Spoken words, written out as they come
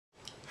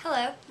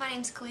Hello, my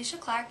name is Kalisha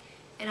Clark,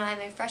 and I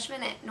am a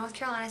freshman at North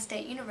Carolina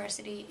State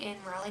University in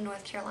Raleigh,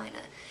 North Carolina.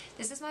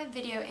 This is my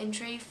video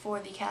entry for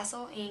the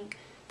Castle Inc.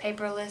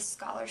 Paperless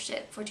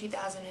Scholarship for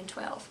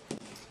 2012.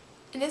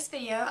 In this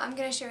video, I'm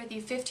going to share with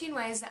you 15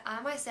 ways that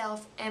I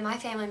myself and my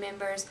family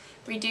members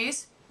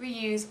reduce,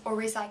 reuse, or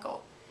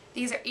recycle.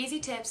 These are easy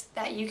tips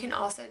that you can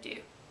also do.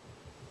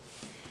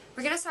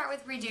 We're going to start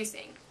with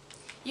reducing.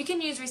 You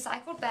can use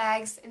recycled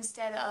bags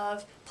instead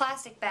of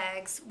plastic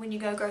bags when you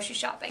go grocery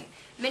shopping.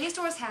 Many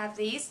stores have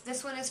these.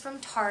 This one is from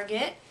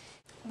Target.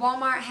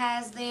 Walmart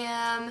has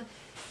them,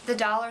 the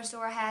dollar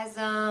store has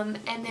them,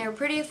 and they're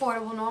pretty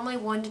affordable, normally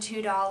 $1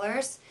 to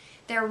 $2.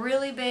 They're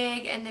really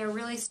big and they're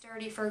really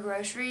sturdy for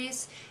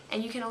groceries,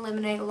 and you can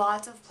eliminate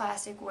lots of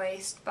plastic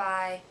waste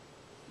by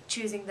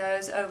choosing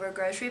those over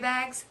grocery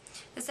bags.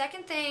 The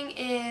second thing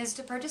is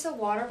to purchase a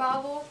water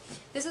bottle.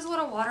 This is what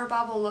a water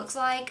bottle looks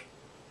like.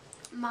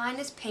 Mine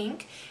is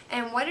pink,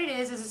 and what it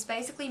is it's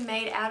basically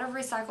made out of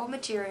recycled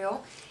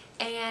material,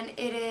 and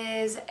it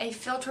is a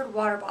filtered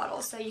water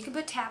bottle. So you can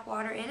put tap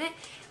water in it,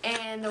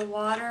 and the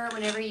water,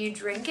 whenever you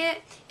drink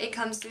it, it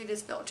comes through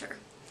this filter.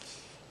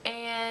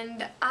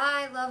 And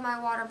I love my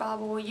water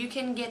bottle. You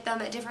can get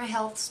them at different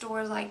health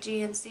stores like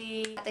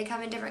GNC. They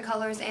come in different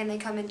colors and they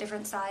come in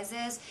different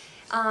sizes.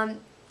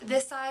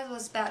 This size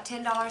was about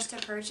 $10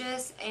 to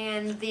purchase,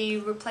 and the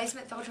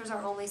replacement filters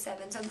are only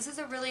 $7. So this is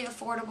a really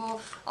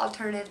affordable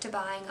alternative to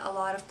buying a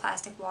lot of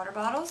plastic water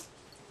bottles.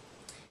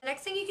 The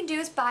next thing you can do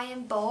is buy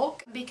in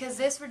bulk, because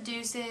this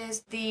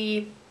reduces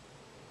the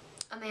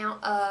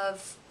amount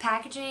of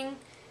packaging.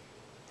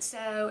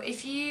 So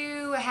if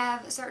you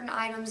have certain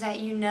items that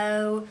you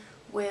know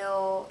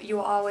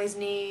you'll always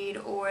need,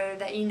 or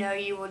that you know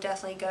you will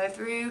definitely go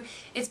through,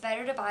 it's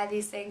better to buy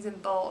these things in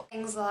bulk.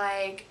 Things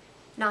like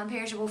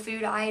non-perishable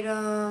food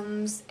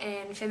items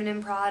and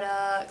feminine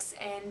products,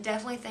 and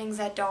definitely things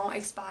that don't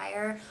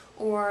expire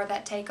or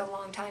that take a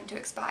long time to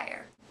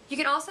expire. You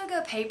can also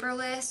go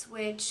paperless,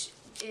 which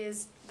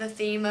is the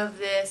theme of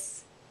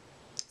this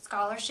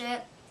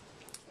scholarship.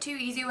 Two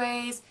easy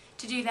ways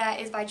to do that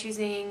is by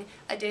choosing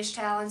a dish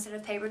towel instead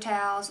of paper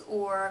towels,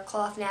 or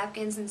cloth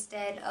napkins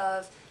instead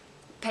of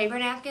paper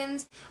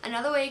napkins.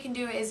 Another way you can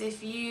do it is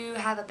if you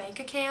have a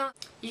bank account,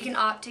 you can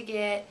opt to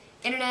get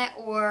internet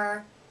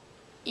or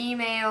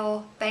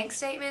email bank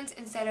statements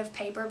instead of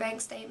paper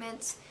bank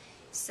statements.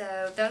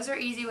 So those are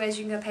easy ways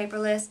you can go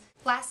paperless.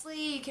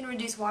 Lastly, you can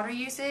reduce water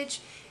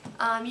usage.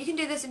 You can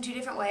do this in two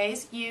different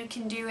ways. You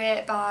can do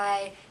it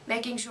by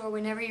making sure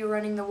whenever you're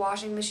running the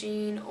washing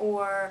machine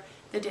or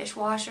the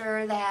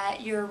dishwasher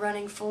that you're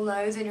running full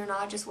loads and you're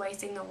not just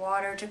wasting the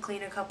water to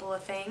clean a couple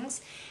of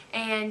things.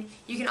 And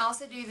you can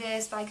also do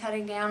this by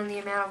cutting down on the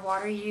amount of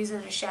water you use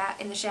in the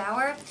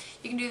shower.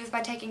 You can do this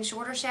by taking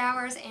shorter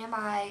showers and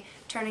by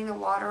turning the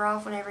water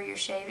off whenever you're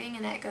shaving,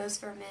 and that goes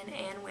for men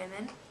and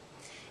women.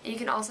 And you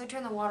can also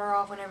turn the water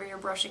off whenever you're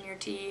brushing your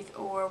teeth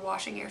or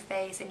washing your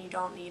face and you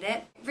don't need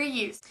it.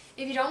 Reuse.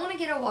 If you don't want to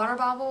get a water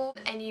bottle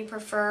and you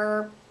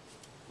prefer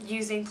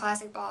using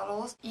plastic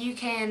bottles, you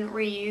can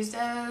reuse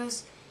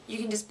those. You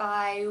can just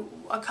buy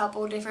a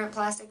couple different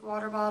plastic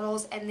water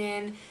bottles and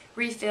then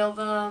refill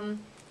them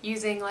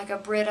using like a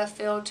Brita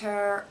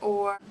filter,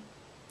 or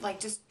like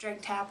just drink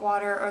tap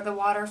water or the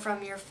water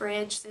from your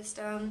fridge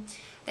system.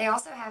 They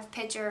also have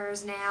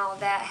pitchers now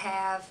that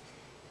have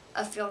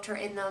a filter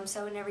in them,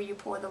 so whenever you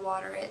pour the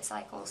water it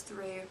cycles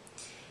through.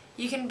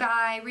 You can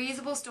buy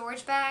reusable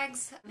storage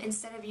bags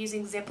instead of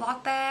using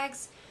Ziploc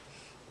bags.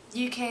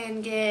 You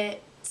can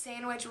get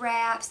sandwich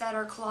wraps that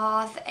are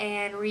cloth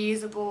and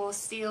reusable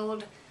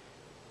sealed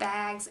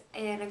bags,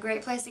 and a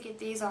great place to get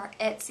these are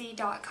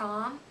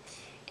Etsy.com,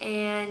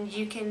 and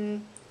you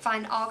can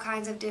find all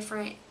kinds of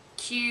different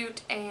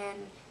cute and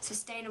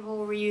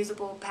sustainable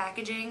reusable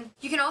packaging.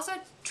 You can also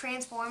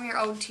transform your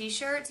old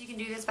t-shirts. You can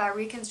do this by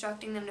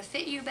reconstructing them to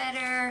fit you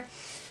better,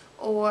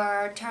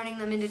 or turning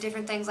them into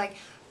different things like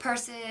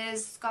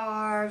purses,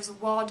 scarves,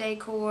 wall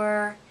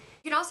decor.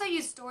 You can also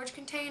use storage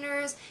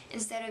containers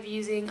instead of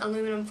using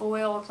aluminum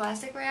foil or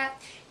plastic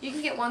wrap. You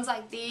can get ones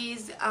like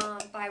these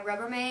by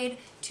Rubbermaid,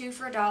 2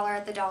 for $1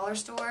 at the dollar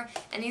store,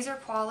 and these are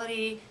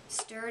quality,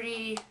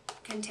 sturdy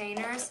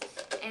containers,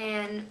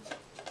 and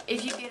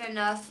if you get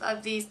enough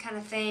of these kind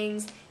of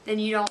things, then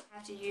you don't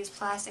have to use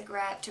plastic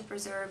wrap to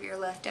preserve your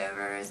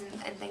leftovers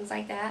and things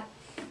like that.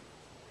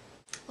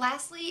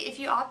 Lastly, if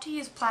you opt to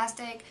use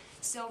plastic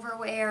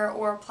silverware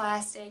or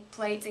plastic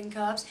plates and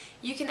cups,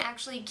 you can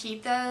actually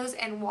keep those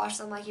and wash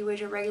them like you would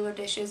your regular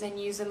dishes and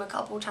use them a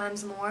couple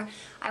times more.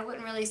 I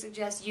wouldn't really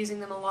suggest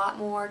using them a lot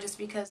more, just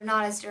because they're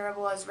not as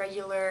durable as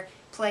regular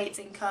plates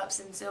and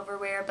cups and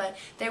silverware, but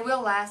they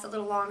will last a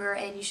little longer,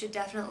 and you should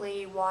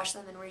definitely wash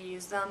them and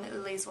reuse them at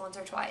least once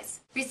or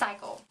twice.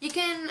 Recycle. You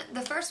can,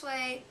 the first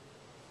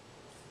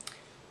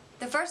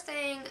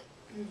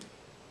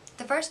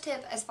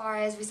tip as far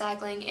as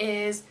recycling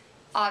is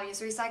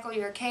obvious. Recycle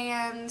your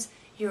cans,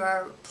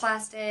 your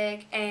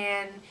plastic,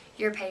 and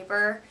your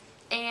paper.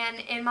 And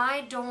in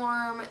my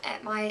dorm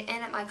at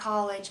my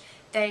college,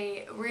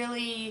 They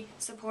really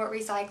support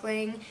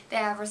recycling. They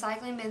have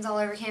recycling bins all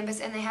over campus,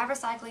 and they have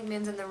recycling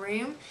bins in the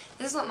room.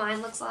 This is what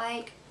mine looks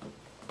like.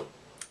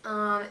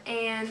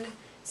 And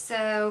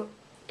so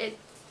it,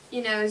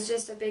 is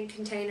just a big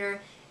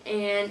container,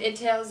 and it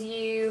tells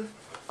you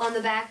on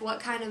the back what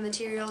kind of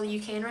material you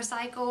can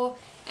recycle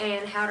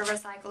and how to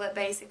recycle it,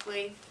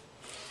 basically.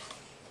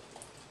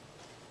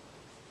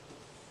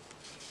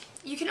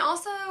 You can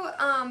also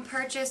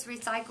purchase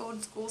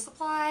recycled school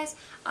supplies.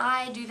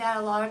 I do that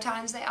a lot of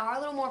times. They are a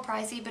little more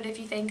pricey, but if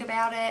you think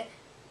about it,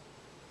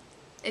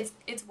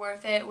 it's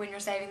worth it when you're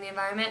saving the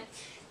environment.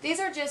 These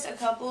are just a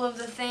couple of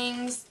the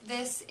things.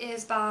 This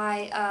is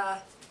by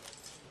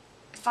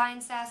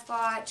Find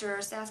Sasquatch or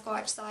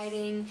Sasquatch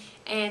Sighting,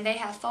 and they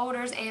have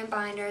folders and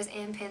binders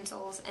and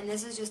pencils, and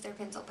this is just their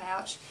pencil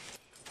pouch.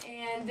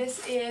 And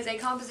this is a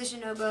composition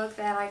notebook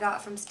that I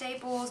got from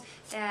Staples,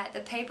 that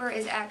the paper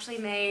is actually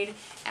made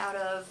out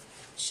of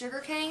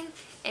sugarcane,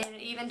 and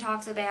it even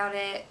talks about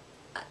it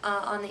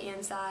on the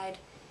inside.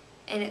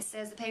 And it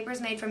says the paper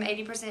is made from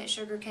 80%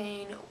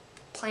 sugarcane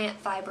plant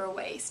fiber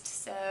waste.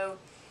 So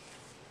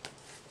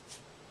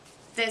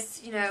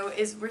this,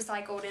 is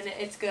recycled, and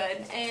it's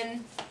good.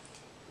 And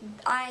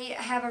I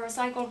have a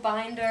recycled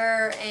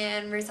binder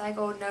and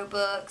recycled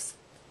notebooks.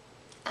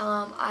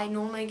 I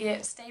normally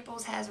get,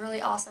 Staples has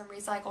really awesome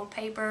recycled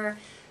paper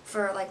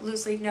for like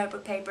loose leaf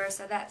notebook paper,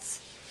 so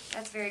that's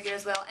very good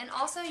as well. And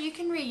also you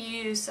can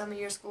reuse some of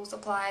your school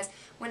supplies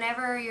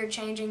whenever you're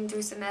changing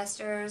through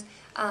semesters.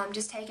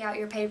 Just take out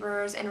your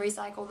papers and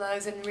recycle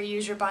those and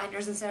reuse your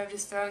binders instead of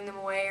just throwing them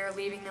away or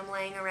leaving them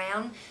laying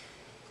around.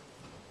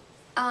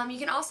 You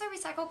can also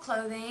recycle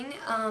clothing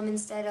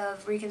instead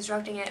of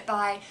reconstructing it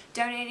by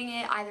donating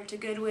it either to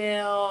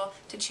Goodwill,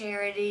 to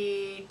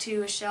charity,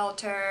 to a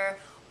shelter,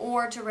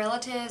 or to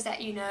relatives that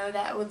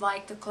that would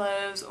like the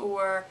clothes,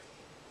 or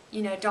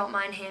don't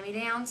mind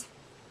hand-me-downs.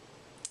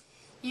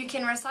 You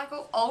can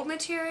recycle old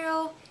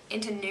material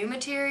into new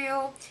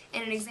material,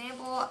 and an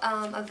example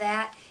of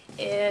that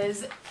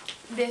is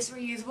this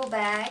reusable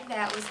bag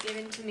that was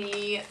given to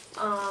me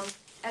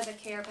as a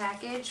care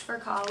package for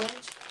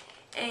college.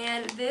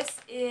 And this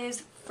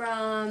is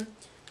from,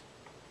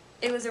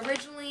 it was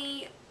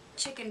originally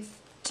chicken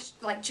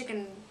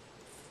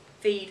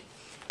feed,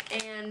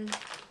 and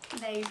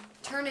they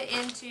turned it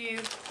into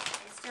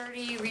a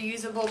sturdy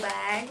reusable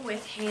bag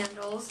with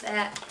handles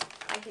that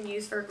I can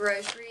use for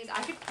groceries.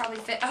 I could probably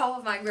fit all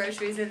of my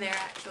groceries in there,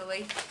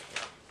 actually.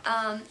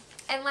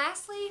 And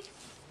lastly,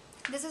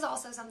 this is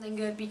also something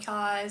good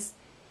because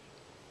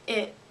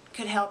it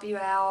could help you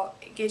out,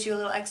 get you a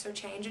little extra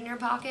change in your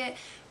pocket,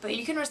 but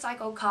you can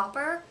recycle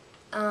copper.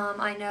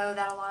 I know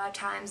that a lot of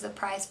times the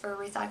price for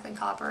recycling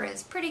copper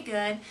is pretty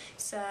good,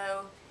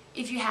 so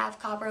if you have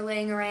copper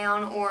laying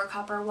around or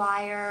copper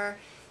wire,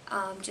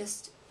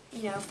 just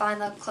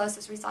find the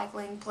closest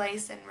recycling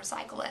place and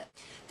recycle it.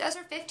 Those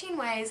are 15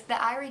 ways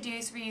that I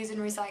reduce, reuse, and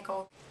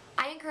recycle.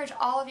 I encourage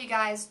all of you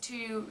guys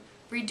to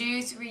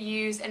reduce,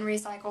 reuse, and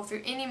recycle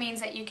through any means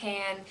that you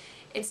can.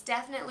 It's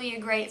definitely a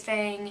great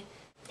thing.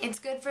 It's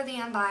good for the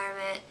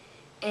environment,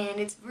 and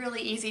it's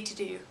really easy to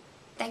do.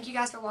 Thank you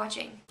guys for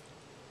watching.